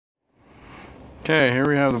Okay, here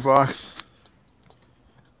we have the box.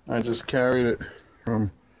 I just carried it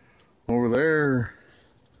from over there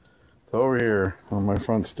to over here on my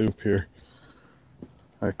front stoop here.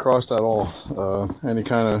 I crossed out all any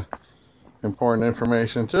kind of important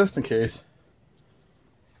information just in case.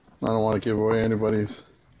 I don't want to give away anybody's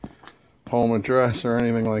home address or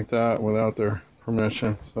anything like that without their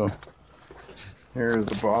permission. So here's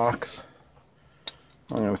the box.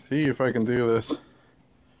 I'm going to see if I can do this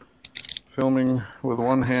filming with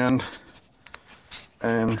one hand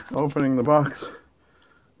and opening the box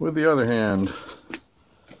with the other hand.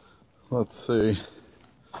 Let's see.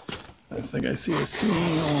 I think I see a seam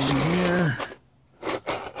along here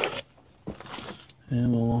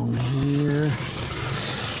and along here.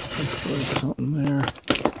 Let's put something there.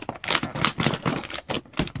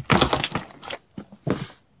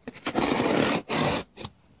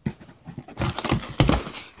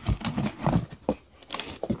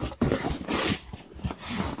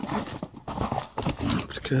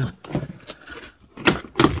 That's good.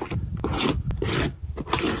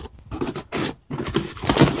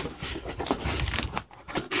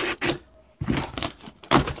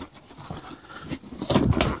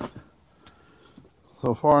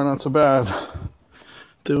 So far, not so bad.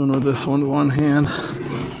 Doing with this one hand.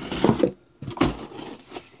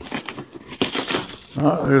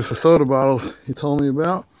 Oh, there's the soda bottles he told me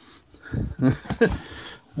about.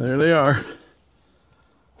 There they are.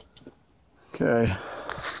 Okay.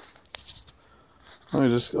 Let me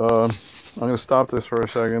just, I'm going to stop this for a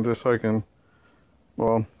second just so I can,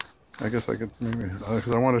 well, I guess I could maybe,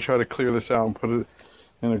 because I want to try to clear this out and put it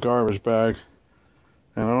in a garbage bag.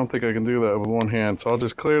 And I don't think I can do that with one hand. So I'll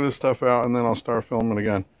just clear this stuff out and then I'll start filming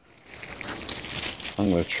again. I'm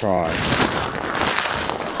going to try.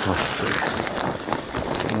 Let's see.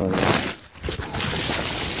 I'm going to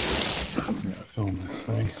film this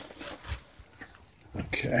thing.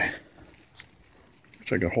 Okay.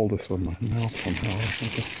 Wish I could hold this with my mouth somehow or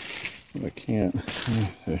something. But I can't. Let me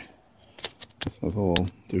see. This has a little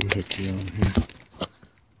doohickey on here.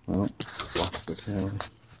 Well, blocks the camera.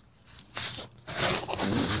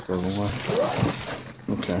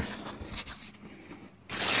 Okay.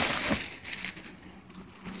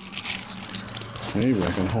 Maybe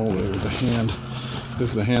I can hold it with the hand. This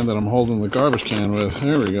is the hand that I'm holding the garbage can with.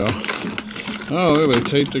 There we go. Oh, look, they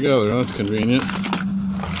tape together. That's convenient.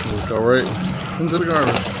 We'll go right into the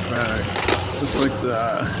garbage bag. Just like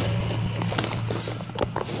that.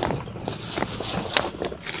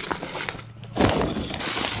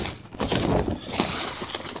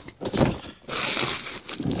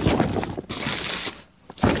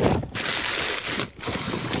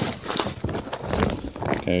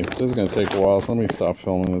 Okay, this is going to take a while, so let me stop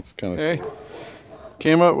filming. It's kind of... Okay,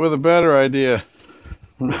 came up with a better idea.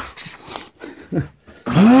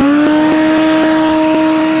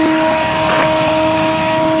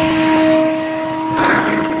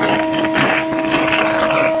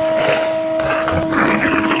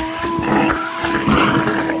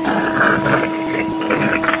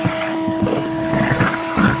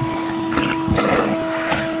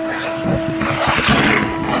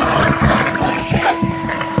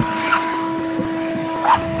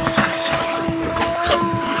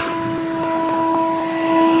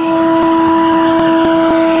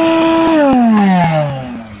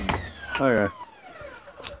 Okay,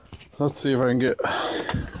 let's see if I can get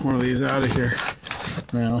one of these out of here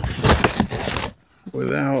now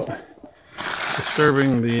without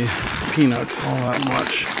disturbing the peanuts all that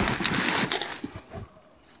much.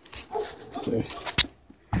 Let's see.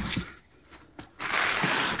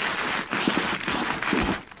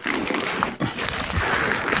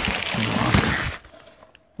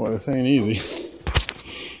 Boy, this ain't easy.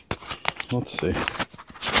 Let's see.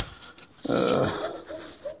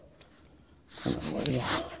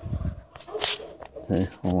 Okay,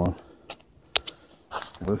 hold on.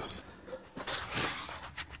 This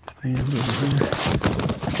stand over here.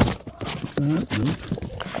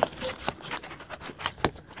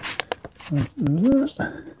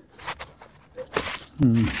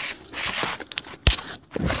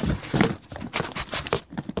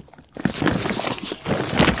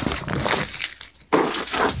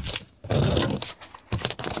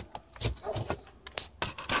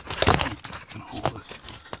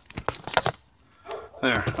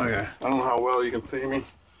 There, okay. I don't know how well you can see me.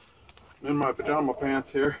 I'm in my pajama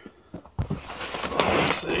pants here.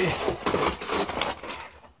 Let's see.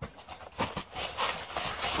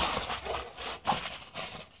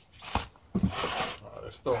 Oh,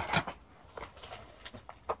 they're still...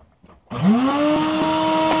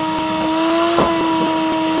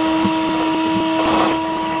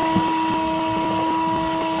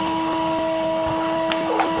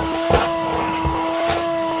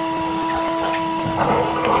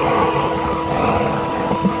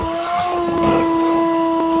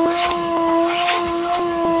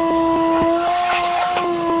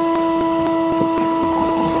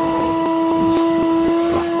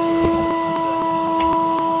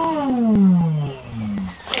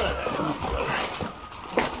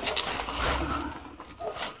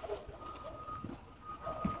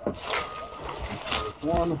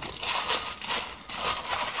 one.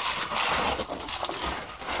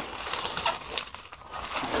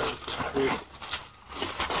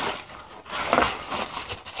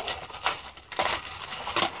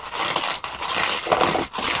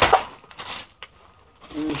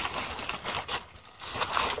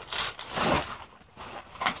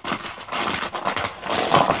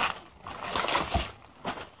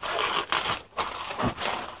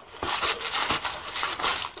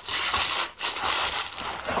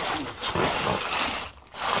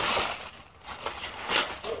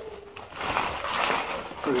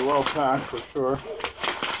 Pretty well packed for sure.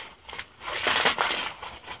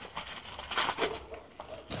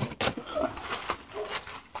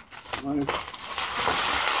 Nice.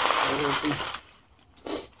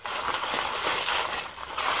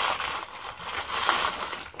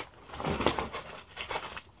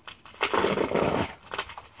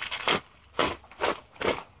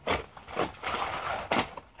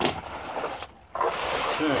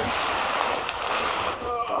 Okay.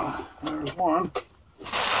 There's one.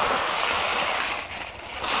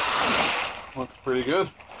 Looks pretty good.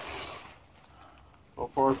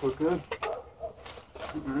 So far, so good.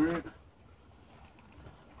 Alright.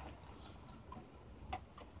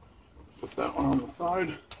 Put that one on the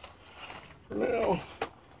side for now.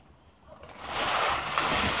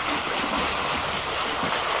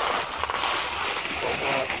 Put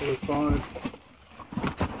that to the side.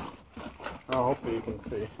 Oh, hopefully you can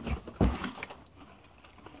see.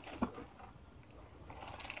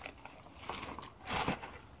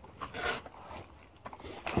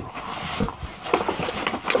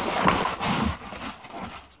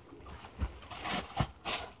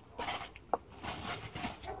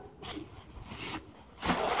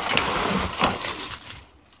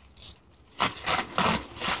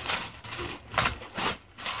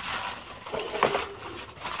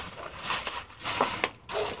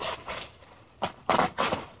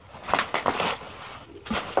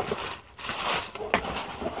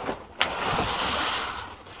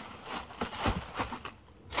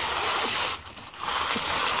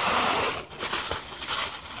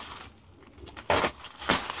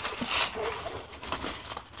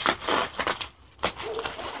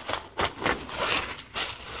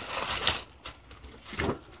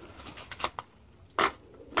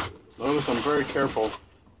 Notice I'm very careful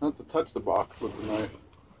not to touch the box with the knife.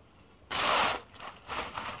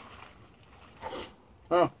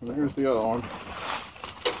 Oh, and here's the other one.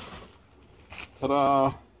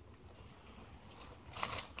 Ta-da!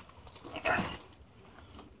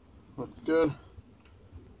 Looks good.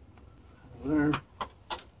 There.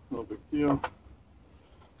 No big deal.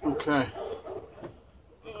 Okay.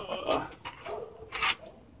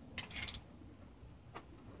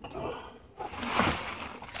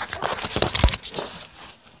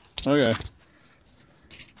 Okay.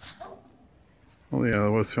 Oh yeah,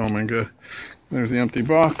 that was filming good. There's the empty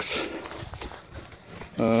box.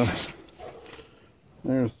 There's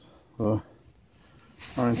the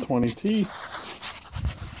 920T.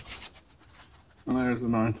 And there's the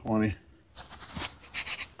 920.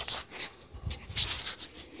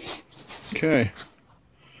 Okay.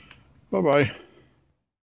 Bye-bye.